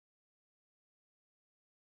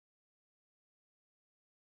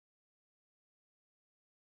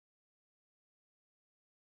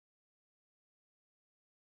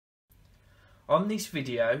On this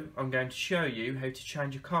video, I'm going to show you how to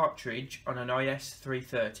change a cartridge on an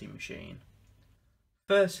IS330 machine.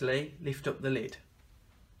 Firstly, lift up the lid.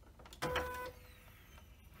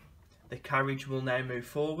 The carriage will now move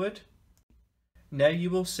forward. Now you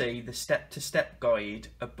will see the step-to-step guide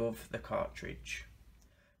above the cartridge.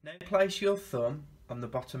 Now place your thumb on the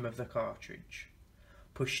bottom of the cartridge.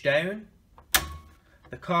 Push down.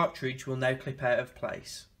 The cartridge will now clip out of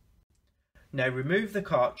place. Now remove the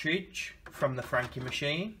cartridge from the franking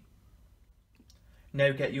machine.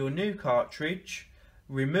 Now get your new cartridge,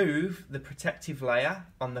 remove the protective layer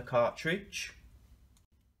on the cartridge.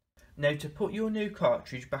 Now to put your new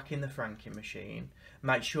cartridge back in the franking machine,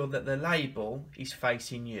 make sure that the label is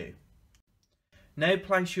facing you. Now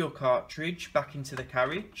place your cartridge back into the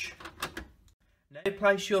carriage. Now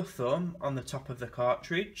place your thumb on the top of the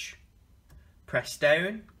cartridge, press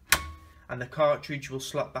down, and the cartridge will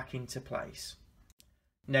slot back into place.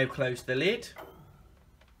 Now close the lid.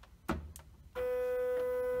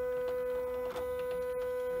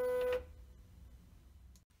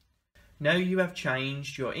 Now you have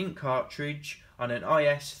changed your ink cartridge on an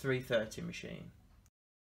IS330 machine.